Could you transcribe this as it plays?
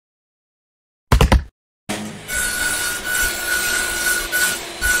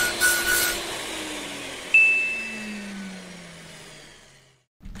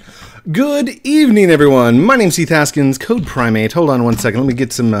Good evening, everyone. My name's Heath Haskins, Code Primate. Hold on one second. Let me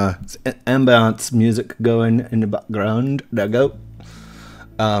get some ambiance music going in the background. There we go.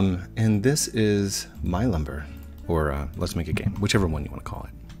 And this is my lumber, or let's make a game, whichever one you want to call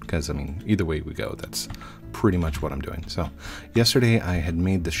it. Because, I mean, either way we go, that's pretty much what I'm doing. So, yesterday I had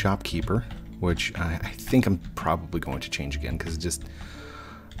made the shopkeeper, which I think I'm probably going to change again, because it just,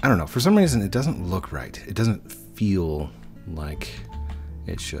 I don't know, for some reason it doesn't look right. It doesn't feel like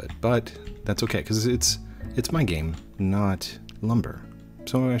it should, but that's okay, because it's my game, not lumber.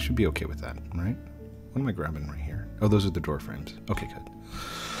 So I should be okay with that, right? What am I grabbing right here? Oh, those are the door frames. Okay, good.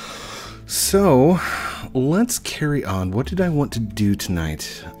 So, let's carry on. What did I want to do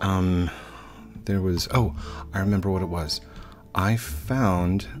tonight? There was, oh, I remember what it was. I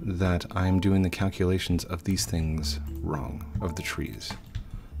found that I'm doing the calculations of these things wrong, of the trees.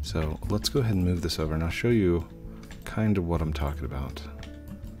 So, let's go ahead and move this over, and I'll show you kind of what I'm talking about.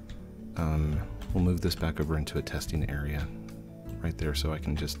 We'll move this back over into a testing area right there, so I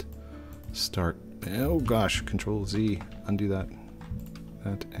can just start. Oh gosh, Control Z, undo that,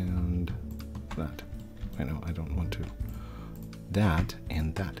 and that. I know, I don't want to. That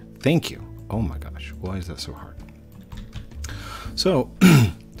and that. Thank you. Oh my gosh, why is that so hard? So,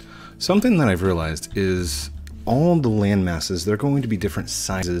 something that I've realized is all the land masses, they're going to be different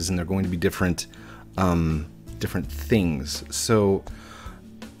sizes, and they're going to be different, different things. So,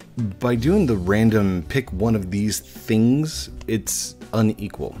 by doing the random pick one of these things, it's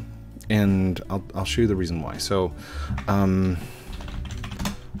unequal, and I'll show you the reason why. So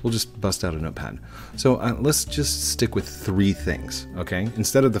we'll just bust out a notepad. So let's just stick with 3 things, okay?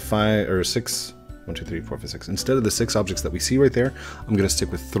 Instead of the 5 or 6, 1, 2, 3, 4, 5, 6. Instead of the 6 objects that we see right there, I'm gonna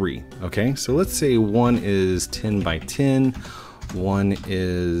stick with 3, okay? So let's say one is 10 by 10, one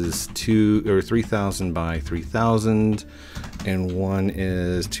is 3,000 by 3,000, and one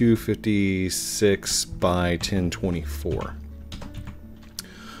is 256 by 1024.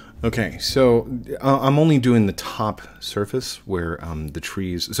 Okay, so I'm only doing the top surface where the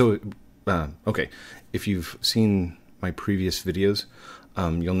trees. So, okay, if you've seen my previous videos,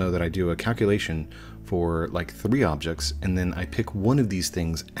 you'll know that I do a calculation for like 3 objects, and then I pick one of these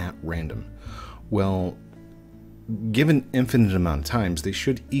things at random. Well, given infinite amount of times, they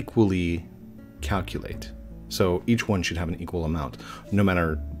should equally calculate. So each one should have an equal amount, no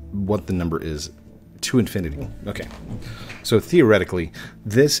matter what the number is, to infinity. Okay, so theoretically,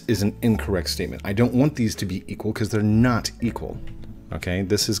 this is an incorrect statement. I don't want these to be equal because they're not equal. Okay,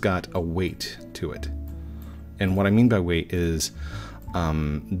 this has got a weight to it. And what I mean by weight is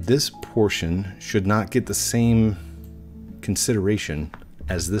this portion should not get the same consideration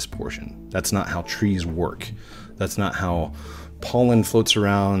as this portion. That's not how trees work. That's not how pollen floats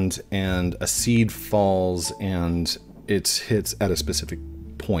around and a seed falls and it hits at a specific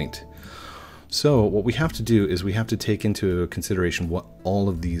point. So what we have to do is we have to take into consideration what all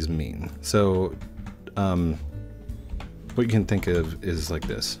of these mean. So what you can think of is like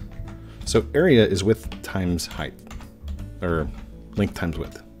this. So area is width times height, or length times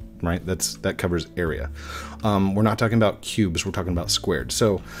width, right? That covers area. We're not talking about cubes, we're talking about squared.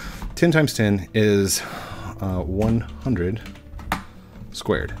 So 10 times 10 is 100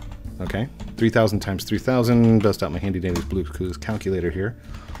 squared, okay? 3,000 times 3,000, bust out my handy dandy Bluetooth calculator here.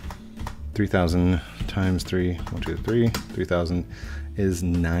 3,000 times 3, 1, 2, 3, 3,000 is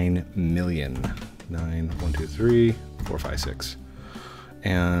 9 million. 9, 1, 2, 3, 4, 5, 6.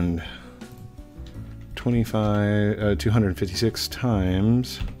 And 256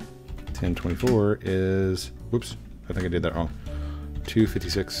 times 1024 is, whoops, I think I did that wrong.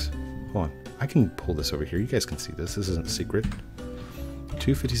 256, hold on. I can pull this over here. You guys can see this. This isn't secret.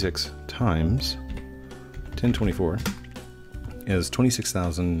 256 times 1024 is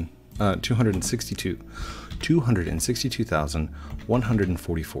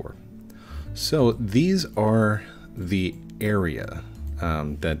 262,144. So these are the area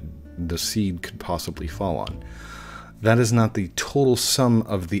that the seed could possibly fall on. That is not the total sum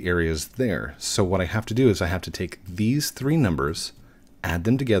of the areas there. So what I have to do is I have to take these 3 numbers, add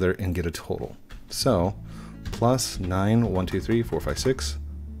them together, and get a total. So plus 9, 1, 2, 3, 4, 5, 6,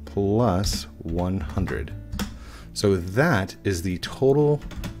 plus 100. So that is the total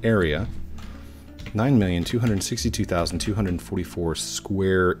area, 9,262,244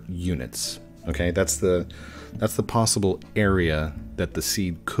 square units. Okay, that's the possible area that the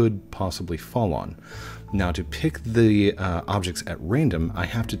seed could possibly fall on. Now, to pick the objects at random, I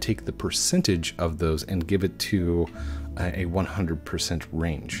have to take the percentage of those and give it to a 100%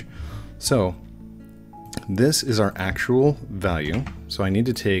 range. So this is our actual value. So I need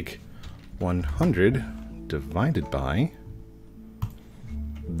to take 100 divided by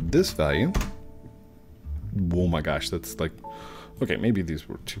this value, oh my gosh, that's like, okay, maybe these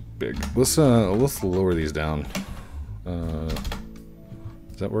were too big. Let's lower these down.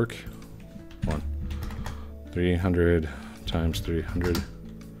 Does that work? 300 times 300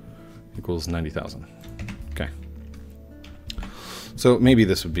 equals 90,000. Okay. So maybe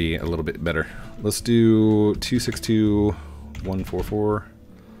this would be a little bit better. Let's do 262,144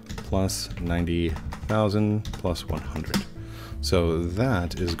 plus 90,000 plus 100. So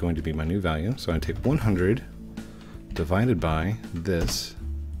that is going to be my new value. So I take 100 divided by this.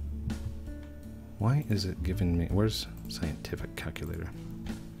 Why is it giving me, where's scientific calculator?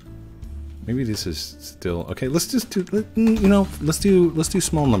 Maybe this is still, okay, let's just do, you know, let's do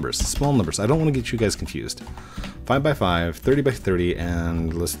small numbers. Small numbers. I don't want to get you guys confused. 5 by 5, 30 by 30,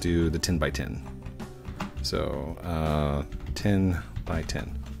 and let's do the 10 by 10. So 10 by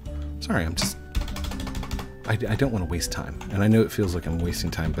 10. Sorry, I don't want to waste time, and I know it feels like I'm wasting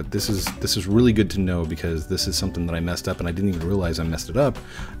time, but this is really good to know, because this is something that I messed up, and I didn't even realize I messed it up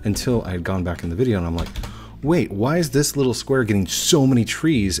until I had gone back in the video, and I'm like, wait, why is this little square getting so many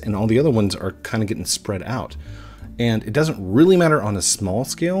trees and all the other ones are kind of getting spread out? And it doesn't really matter on a small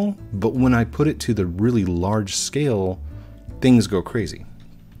scale, but when I put it to the really large scale, things go crazy.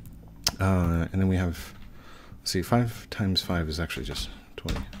 And then we have, let's see, 5 times 5 is actually just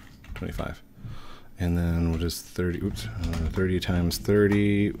 25. And then what is 30? Oops, 30 times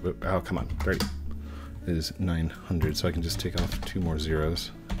 30. Oh, come on, 30 is 900. So I can just take off 2 more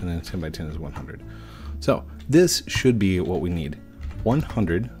zeros, and then 10 by 10 is 100. So this should be what we need.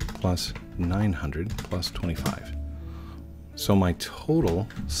 100 plus 900 plus 25. So my total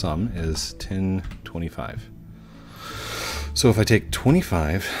sum is 1025. So if I take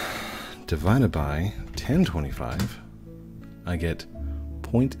 25 divided by 1025, I get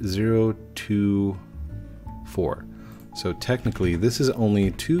 0.024. So technically this is only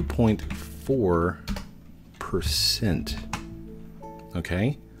 2.4%.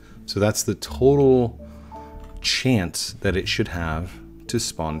 Okay? So that's the total chance that it should have to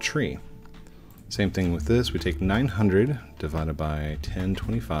spawn a tree. Same thing with this. We take 900 divided by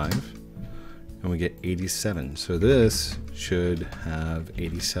 1025 and we get 87. So this should have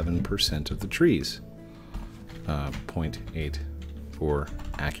 87% of the trees. 0.84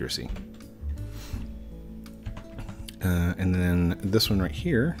 accuracy. And then this one right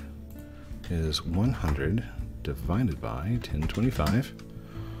here is 100 divided by 1025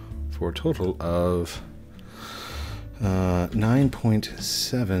 for a total of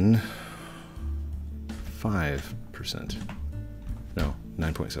 9.75%. No,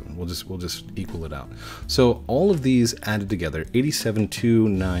 9.7. We'll just equal it out. So all of these added together, 87 to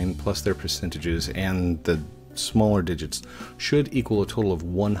 9 plus their percentages and the smaller digits, should equal a total of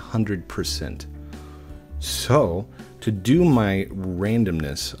 100%. So to do my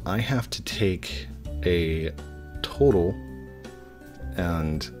randomness, I have to take a total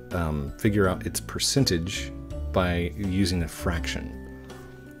and figure out its percentage by using a fraction.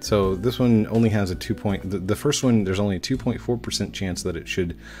 So this one only has a the first one, there's only a 2.4% chance that it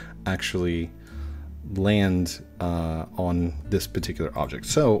should actually land on this particular object.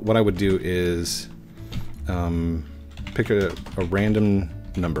 So what I would do is pick a random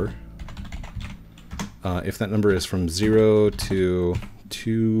number. If that number is from 0 to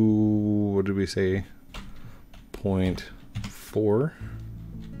 2, what did we say, 0.4,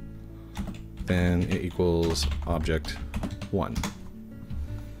 then it equals object 1.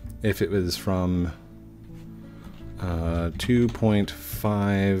 If it was from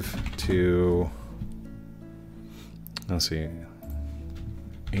 2.5 to, let's see,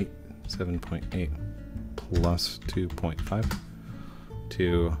 7.8 plus 2.5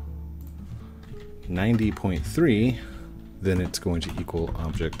 to 90.3, then it's going to equal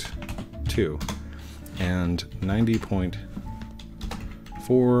object 2. And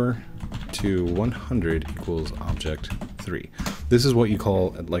 90.4 to 100 equals object 3. This is what you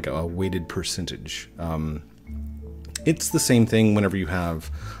call like a weighted percentage. It's the same thing whenever you have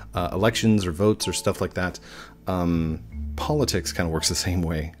elections or votes or stuff like that. Politics kind of works the same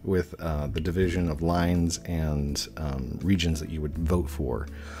way with the division of lines and regions that you would vote for.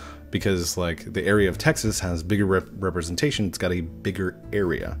 Because like the area of Texas has bigger representation, it's got a bigger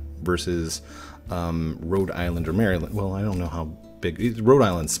area versus Rhode Island or Maryland. Well, I don't know how big. Rhode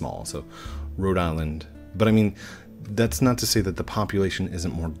Island's small, so Rhode Island. But I mean, that's not to say that the population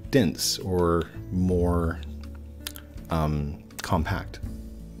isn't more dense or more compact,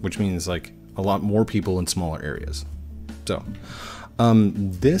 which means like a lot more people in smaller areas. So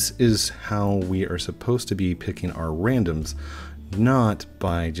this is how we are supposed to be picking our randoms, not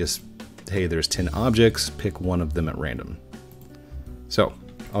by just, hey, there's 10 objects, pick one of them at random. So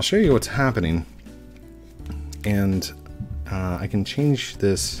I'll show you what's happening, and I can change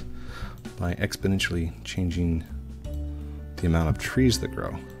this by exponentially changing the amount of trees that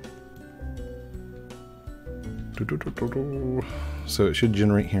grow. So it should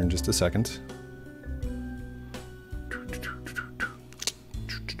generate here in just a second.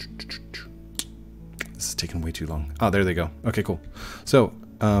 This is taking way too long. Oh, there they go. Okay, cool. So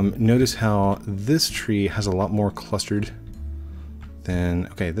notice how this tree has a lot more clustered than.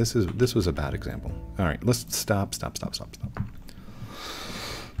 Okay, this was a bad example. All right, let's stop.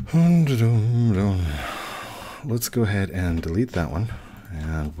 Let's go ahead and delete that one,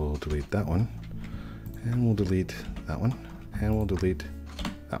 and we'll delete that one, and we'll delete that one, and we'll delete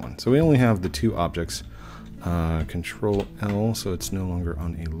that one. So we only have the two objects. Control L, so it's no longer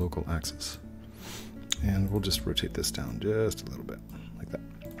on a local axis. And we'll just rotate this down just a little bit, like that.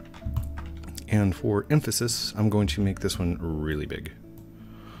 And for emphasis, I'm going to make this one really big.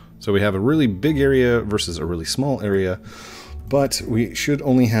 So we have a really big area versus a really small area, but we should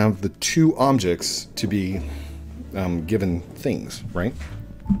only have the two objects to be given things, right?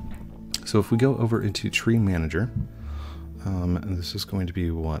 So if we go over into Tree Manager, and this is going to be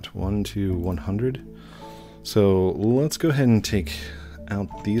what, 1 to 100. So let's go ahead and take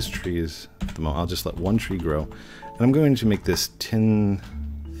out these trees at the moment. I'll just let one tree grow, and I'm going to make this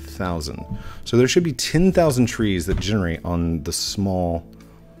 10,000. So there should be 10,000 trees that generate on the small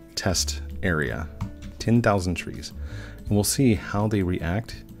test area. 10,000 trees. And we'll see how they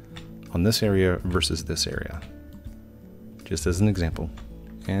react on this area versus this area. Just as an example.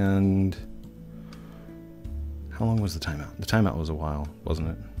 And how long was the timeout? The timeout was a while, wasn't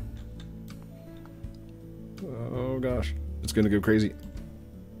it? Oh gosh, it's gonna go crazy.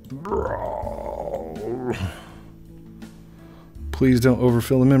 Please don't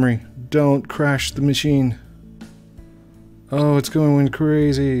overfill the memory. Don't crash the machine. Oh, it's going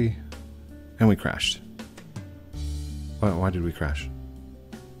crazy. And we crashed. Why did we crash?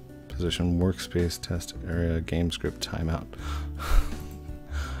 Position, workspace, test area, game script, timeout.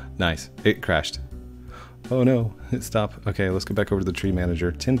 Nice, it crashed. Oh no, it stopped. Okay, let's go back over to the tree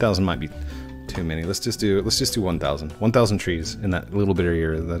manager. 10,000 might be too many. Let's just do 1,000. 1,000 trees in that little bit of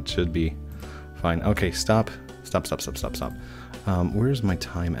area. That should be fine. Okay, stop. Where's my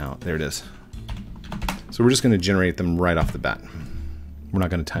timeout? There it is. So we're just going to generate them right off the bat. We're not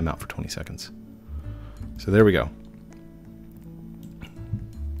going to time out for 20 seconds. So there we go.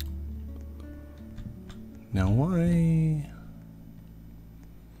 Now why,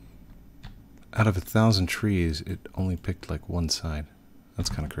 out of 1,000 trees, it only picked like one side? That's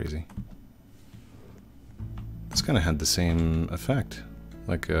kind of crazy. It's kind of had the same effect.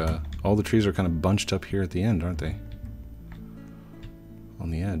 Like all the trees are kind of bunched up here at the end, aren't they?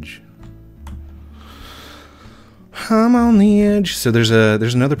 On the edge. I'm on the edge. So there's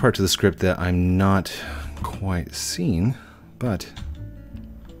another part to the script that I'm not quite seeing, but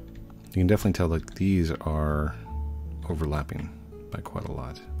you can definitely tell that these are overlapping by quite a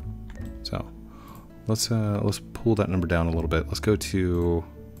lot. So let's pull that number down a little bit. Let's go to,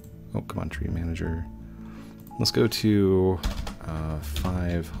 oh come on, tree manager. Let's go to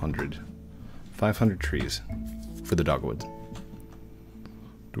 500. 500 trees for the dogwoods.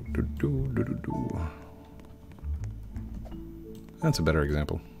 That's a better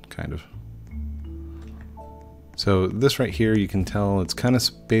example, kind of. So this right here, you can tell it's kind of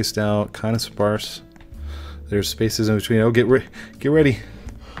spaced out, kind of sparse. There's spaces in between. Oh, get ready.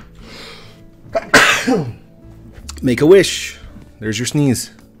 Make a wish. There's your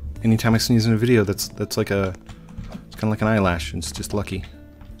sneeze. Anytime I sneeze in a video, that's like a, it's kind of like an eyelash. It's just lucky.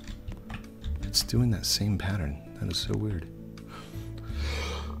 It's doing that same pattern. That is so weird.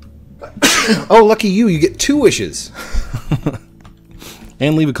 Oh, lucky you! You get 2 wishes.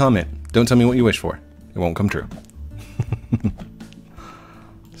 And leave a comment. Don't tell me what you wish for. It won't come true.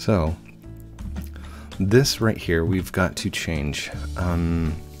 So, this right here, we've got to change.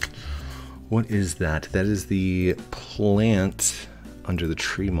 What is that? That is the plant under the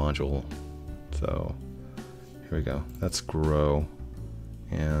tree module. So, here we go. That's grow.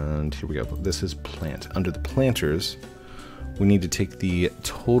 And here we go. This is plant. Under the planters, we need to take the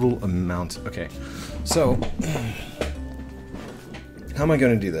total amount. Okay, so how am I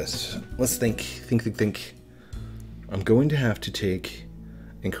going to do this? Let's think. I'm going to have to take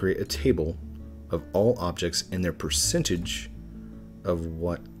and create a table of all objects and their percentage of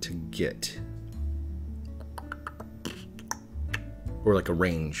what to get. Or like a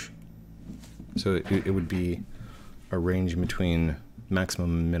range. So it would be a range between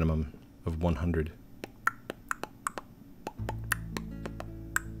maximum and minimum of 100.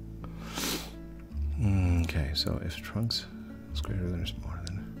 Okay, so if trunks is greater than or smaller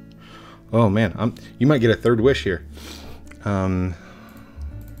than. Oh man, you might get a third wish here.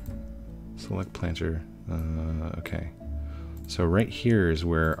 Select planter. Okay. So right here is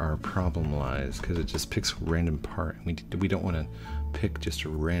where our problem lies, because it just picks a random part. We don't want to pick just a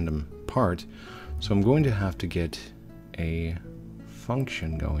random part. So I'm going to have to get a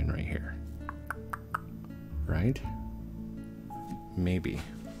function going right here. Right? Maybe.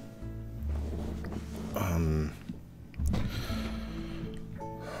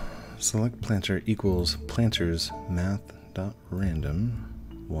 Select planter equals planters math.random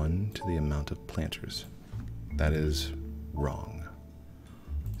 1 to the amount of planters. That is wrong.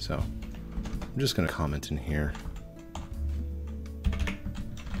 So I'm just going to comment in here.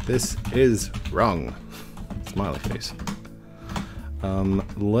 This is wrong. Smiley face.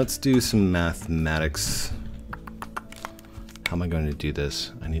 Let's do some mathematics. How am I going to do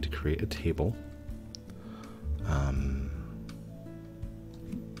this? I need to create a table.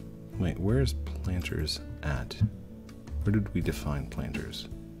 Wait, where's planters at? Where did we define planters?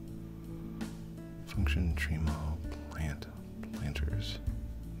 Function tree model planters.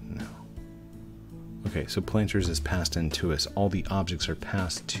 No. Okay, so planters is passed into us. All the objects are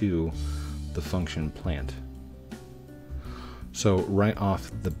passed to the function plant. So right off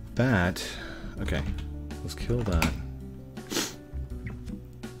the bat, okay, let's kill that.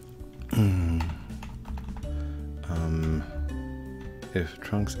 If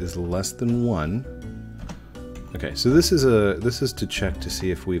trunks is less than 1. Okay, so this is to check to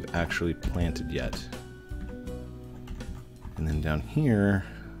see if we've actually planted yet. And then down here,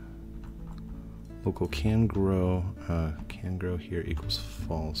 local can grow here equals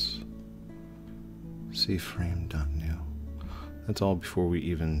false. cframe.new. That's all before we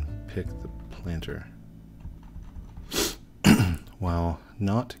even pick the planter. While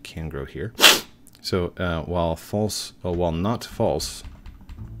not can grow here. So while false, while not false,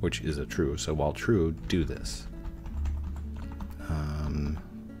 which is a true. So while true, do this.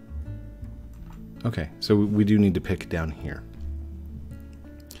 Okay, so we do need to pick down here.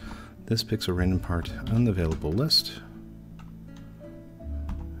 This picks a random part on the available list.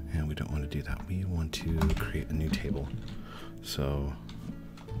 And we don't want to do that. We want to create a new table. So,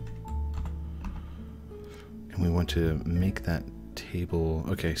 and we want to make that table.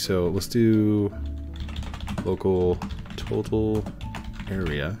 Okay, so let's do local total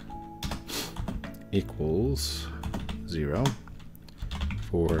area equals 0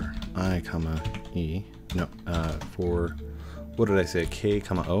 for I comma E. No, for, what did I say? K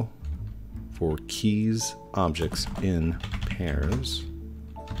comma O for keys objects in pairs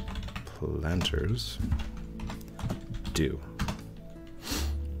planters do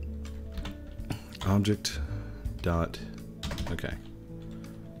object dot. Okay.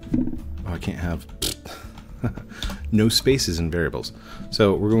 Oh, I can't have no spaces in variables.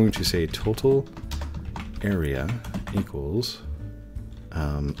 So we're going to say total area equals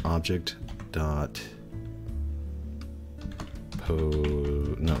object dot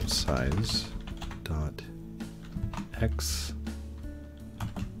size dot x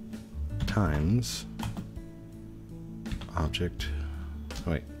times object,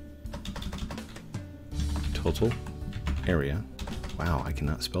 wait, total area. Wow, I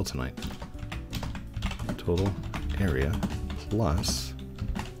cannot spell tonight. Total area plus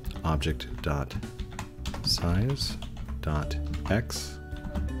object dot size dot x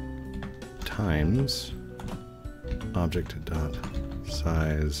times object dot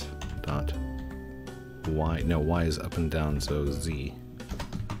size dot y. No, y is up and down, so z.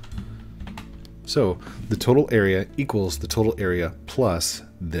 So the total area equals the total area plus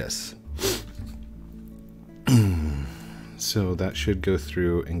this. So that should go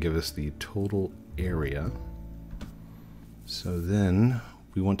through and give us the total area. So then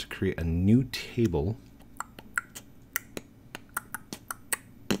we want to create a new table.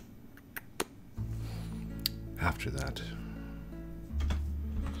 After that.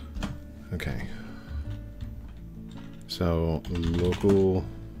 Okay. So local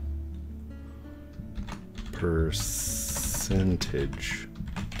percentage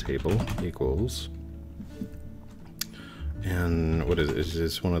table equals, and what is it? Is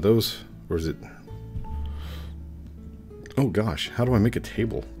this one of those, or is it? Oh gosh, how do I make a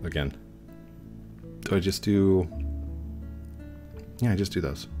table again? Do I just do? Yeah, I just do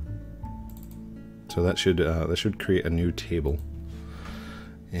those. So that should create a new table,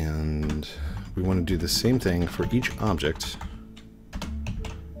 and we want to do the same thing for each object.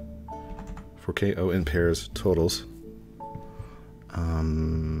 For KO in pairs totals.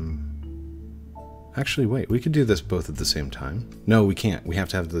 Actually, wait, we could do this both at the same time. No, we can't. We have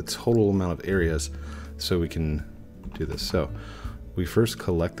to have the total amount of areas so we can do this. So we first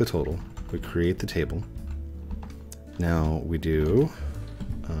collect the total, we create the table. Now we do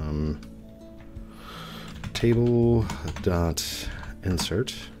table dot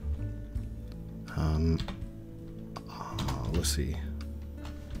insert. Let's see.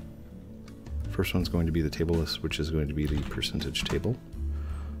 First one's going to be the table list, which is going to be the percentage table.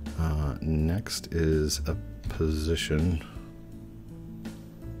 Next is a position,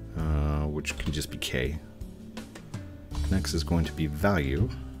 which can just be K. Next is going to be value,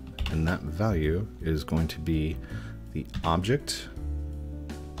 and that value is going to be the object,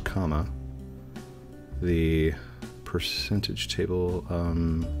 comma, the percentage table.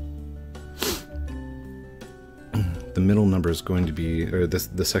 The middle number is going to be, or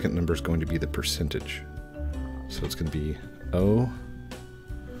the second number is going to be the percentage. So it's going to be O.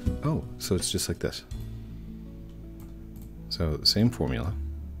 Oh, so it's just like this. So same formula.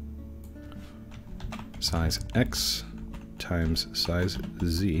 Size X times size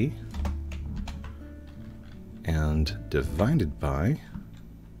Z and divided by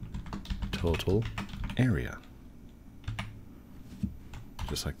total area.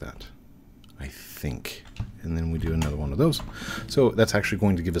 Just like that, I think. And then we do another one of those. So that's actually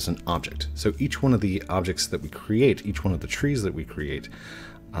going to give us an object. So each one of the objects that we create, each one of the trees that we create,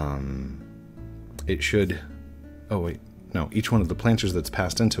 it should, oh wait, no, each one of the planters that's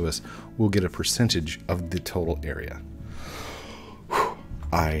passed into us will get a percentage of the total area. Whew,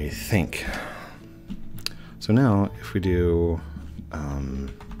 I think. So now if we do,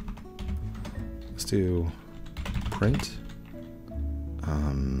 let's do print,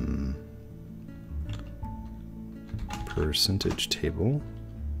 percentage table,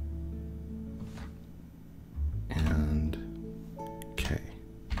 and K.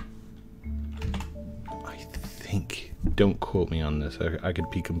 I think, don't quote me on this, I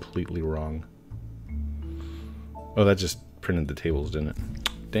could be completely wrong. Oh, that just printed the tables, didn't it?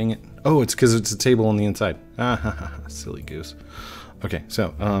 Dang it. Oh, it's because it's a table on the inside. Ah, ha, ha, silly goose. Okay, so,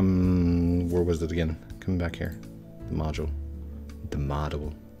 where was it again? Coming back here. The module. The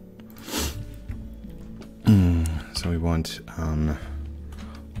module. So we want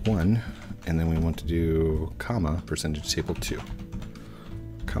 1, and then we want to do comma percentage table 2,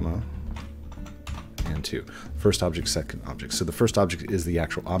 comma and 2. First object, second object. So the first object is the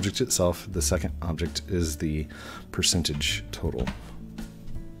actual object itself. The second object is the percentage total.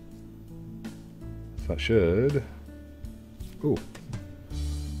 So that should. Ooh,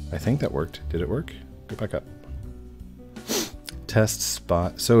 I think that worked. Did it work? Go back up. Test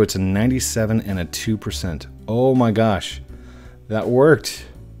spot. So it's a 97 and a 2%. Oh my gosh, that worked.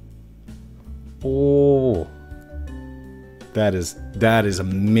 Oh, that is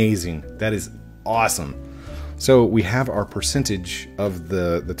amazing. That is awesome. So we have our percentage of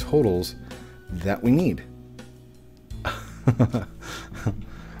the totals that we need.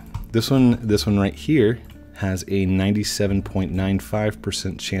 This one right here has a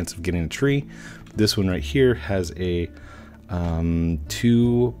 97.95% chance of getting a tree. This one right here has a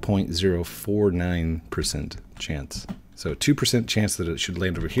 2.049% chance. So 2% chance that it should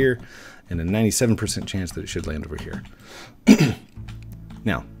land over here, and a 97% chance that it should land over here.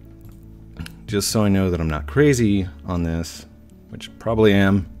 Now, just so I know that I'm not crazy on this, which probably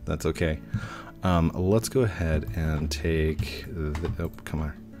am, that's okay. Let's go ahead and take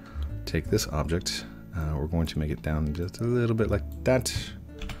take this object. We're going to make it down just a little bit like that.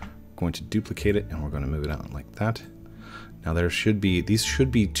 We're going to duplicate it, and we're going to move it out like that. Now these should be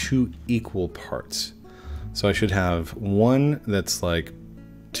 2 equal parts. So I should have one that's like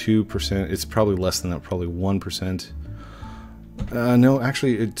 2%. It's probably less than that, probably 1%. No,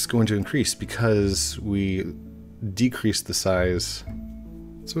 actually it's going to increase because we decreased the size.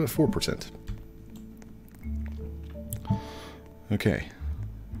 So at 4%. Okay.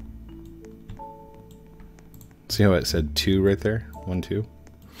 See how it said 2 right there? 1, 2.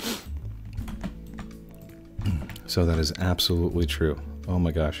 So that is absolutely true. Oh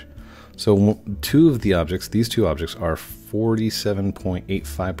my gosh. So two of the objects, these two objects are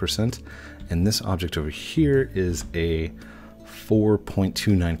 47.85%, and this object over here is a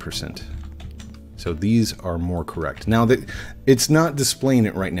 4.29%. So these are more correct. Now that it's not displaying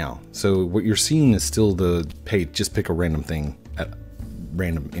it right now. So what you're seeing is still the, hey, just pick a random thing at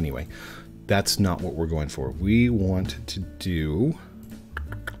random anyway. That's not what we're going for. We want to do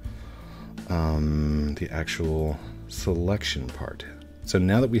the actual selection part. So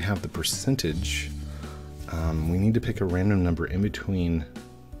now that we have the percentage, we need to pick a random number in between.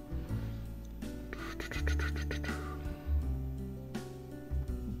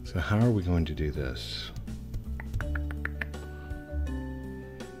 So how are we going to do this?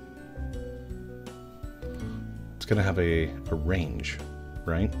 It's going to have a range.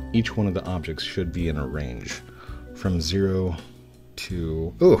 right? Each one of the objects should be in a range from 0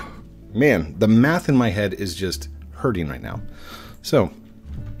 to... Oh, man, the math in my head is just hurting right now. So,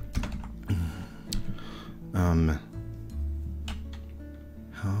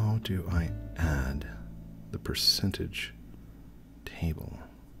 how do I add the percentage table?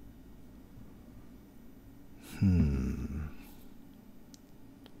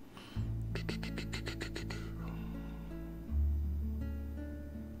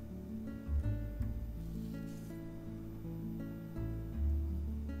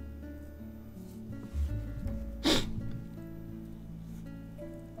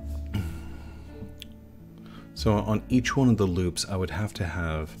 So on each one of the loops, I would have to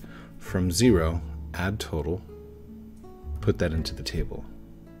have from 0, add total, put that into the table.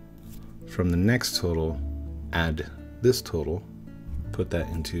 From the next total, add this total, put that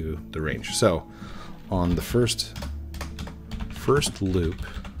into the range. So on the first loop,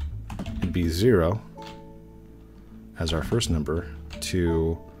 it'd be 0 as our first number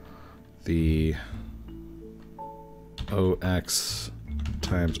to the OX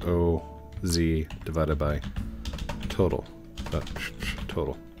times OZ divided by total.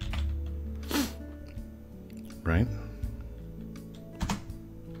 Total. Right?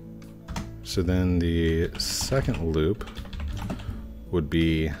 So then the second loop would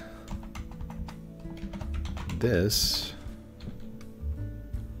be this,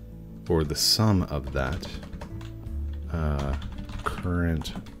 or the sum of that,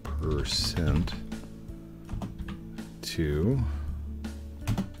 current percent to...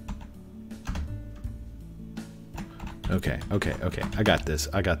 Okay, I got this.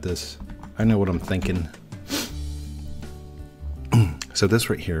 I know what I'm thinking. So this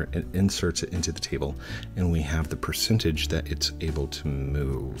right here, it inserts it into the table, and we have the percentage that it's able to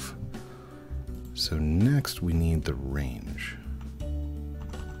move. So next we need the range,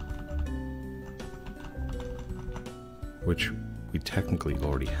 which we technically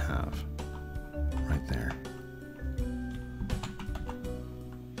already have right there.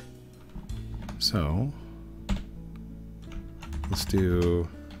 So let's do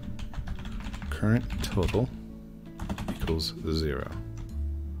current total equals 0.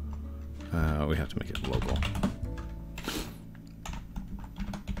 We have to make it local.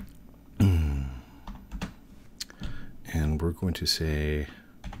 And we're going to say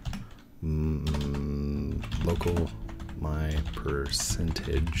local my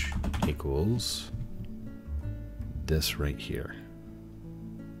percentage equals this right here.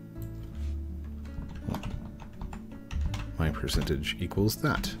 My percentage equals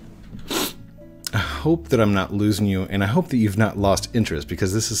that. I hope that I'm not losing you, and I hope that you've not lost interest,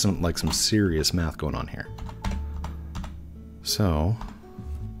 because this is some serious math going on here. So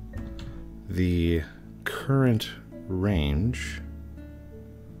the current range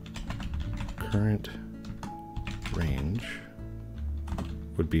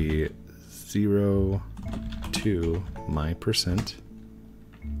would be 0 to my percent.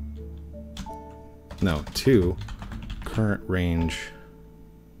 No, to current range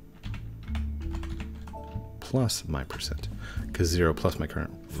plus my percent, because 0 plus my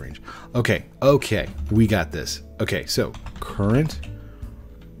current range. Okay, we got this. Okay, so current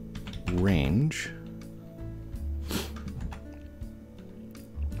range.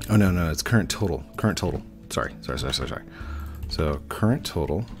 Oh, no, it's current total. Sorry. So current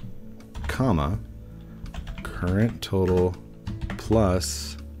total, comma, current total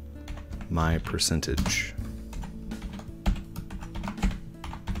plus my percentage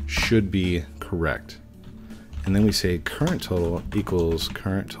should be correct. And then we say current total equals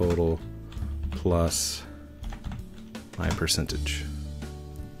current total plus my percentage.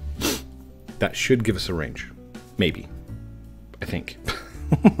 That should give us a range. Maybe. I think.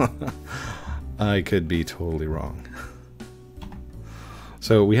 I could be totally wrong.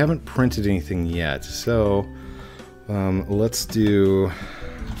 So we haven't printed anything yet. So let's do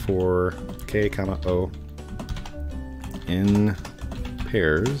for K, comma, O in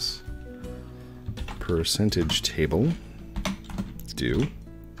pairs percentage table do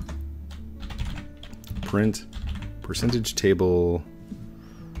print percentage table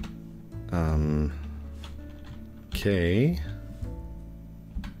K.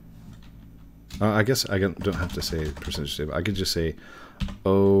 I guess I don't have to say percentage table. I could just say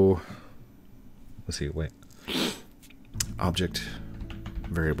O. Let's see. Wait. Object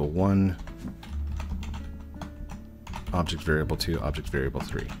variable 1, object variable 2, object variable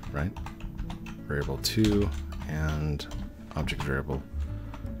 3, right? Variable 2 and object variable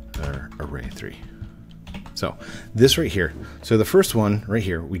array 3. So this right here. So the first one right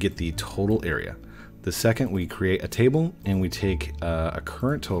here, we get the total area. The second, we create a table and we take a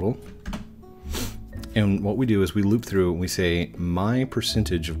current total. And what we do is we loop through and we say my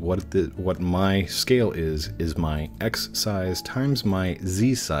percentage of what my scale is my X size times my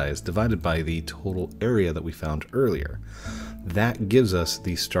Z size divided by the total area that we found earlier. That gives us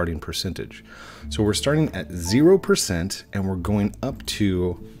the starting percentage. So we're starting at 0% and we're going up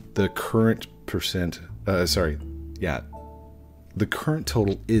to the current percent, the current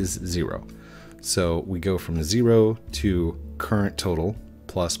total is 0. So we go from 0 to current total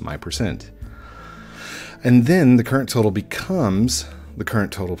plus my percent. And then the current total becomes the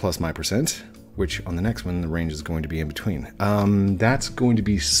current total plus my percent, which on the next one, the range is going to be in between. That's going to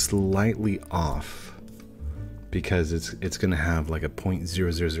be slightly off because it's going to have like a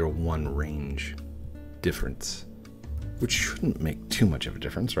 0.0001 range difference, which shouldn't make too much of a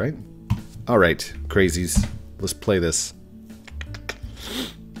difference, right? All right, crazies, let's play this.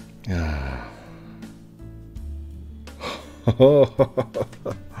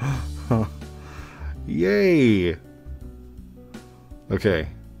 Yay! Okay,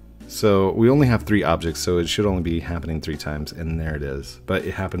 so we only have 3 objects, so it should only be happening 3 times, and there it is. But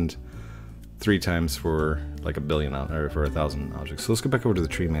it happened 3 times for like 1 billion, or for 1,000 objects. So let's go back over to the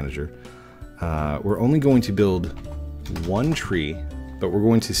tree manager. We're only going to build 1 tree, but we're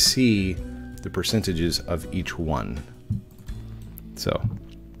going to see the percentages of each one. So,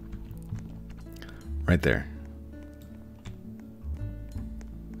 right there.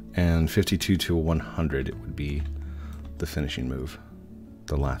 And 52 to 100, it would be the finishing move,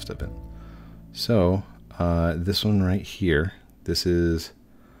 the last of it. So, this one right here, this is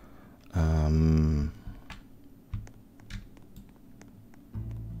 47%.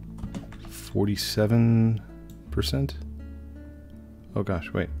 Oh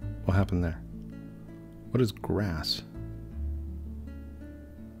gosh, wait, what happened there? What is grass?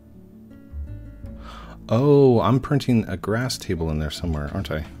 Oh, I'm printing a grass table in there somewhere,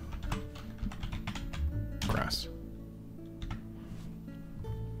 aren't I? Grass.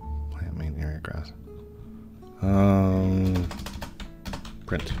 Plant main area grass.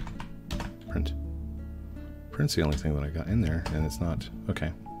 Print. Print. Print's the only thing that I got in there, and it's not.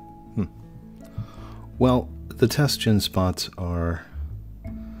 Okay. Well, the test gen spots are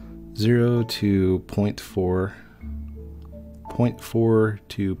 0 to 0.4, 0.4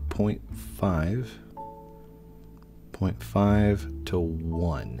 to 0.5, 0.5 to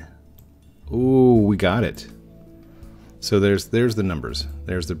 1. Ooh, we got it. So there's the numbers.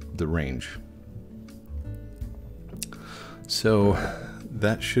 There's the range. So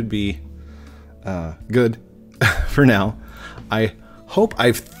that should be good for now. I hope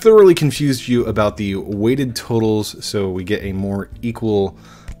I've thoroughly confused you about the weighted totals so we get a more equal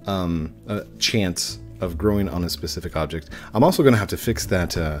chance of growing on a specific object. I'm also going to have to fix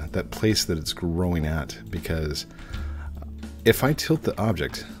that that place that it's growing at, because if I tilt the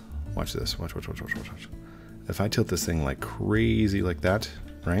object, watch this, watch. If I tilt this thing like crazy like that,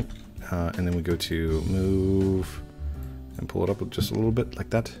 right? And then we go to move and pull it up just a little bit like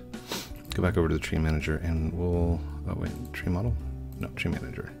that. Go back over to the tree manager and we'll, oh wait, tree model? No, tree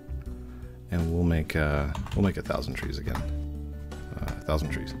manager. And we'll make 1,000 trees again. 1,000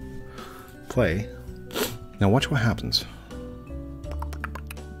 trees. Play. Now watch what happens.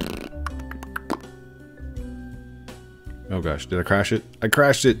 Oh gosh, did I crash it? I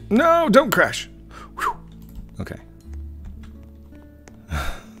crashed it. No, don't crash. Whew. Okay.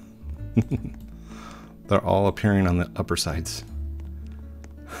 They're all appearing on the upper sides.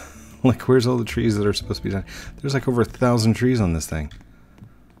 Like, where's all the trees that are supposed to be done? There's like over 1,000 trees on this thing.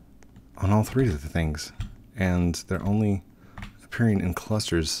 On all 3 of the things. And they're only appearing in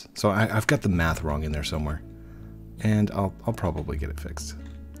clusters. So I've got the math wrong in there somewhere. And I'll probably get it fixed.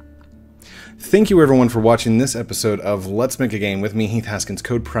 Thank you everyone for watching this episode of Let's Make a Game with me, Heath Haskins,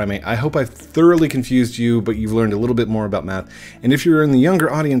 Code Primate. I hope I've thoroughly confused you, but you've learned a little bit more about math. And if you're in the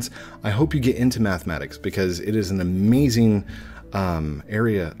younger audience, I hope you get into mathematics, because it is an amazing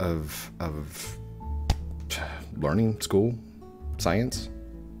area of learning, school, science,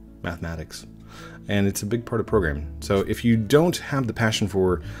 mathematics. And it's a big part of programming. So if you don't have the passion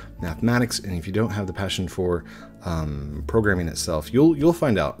for mathematics, and if you don't have the passion for programming itself, you'll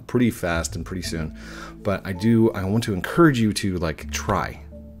find out pretty fast and pretty soon. But I want to encourage you to try.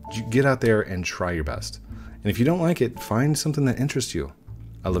 Get out there and try your best. And if you don't like it, find something that interests you.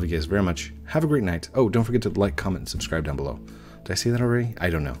 I love you guys very much. Have a great night. Oh, don't forget to like, comment, and subscribe down below. Did I say that already? I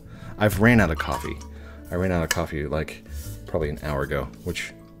don't know. I've ran out of coffee. I ran out of coffee probably an hour ago,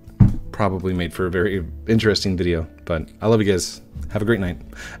 which probably made for a very interesting video. But I love you guys. Have a great night.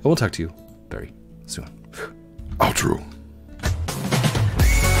 And we'll talk to you very soon. Outro.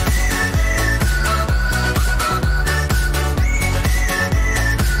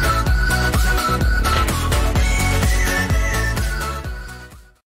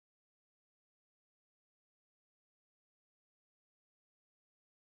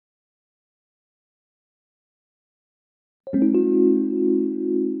 you.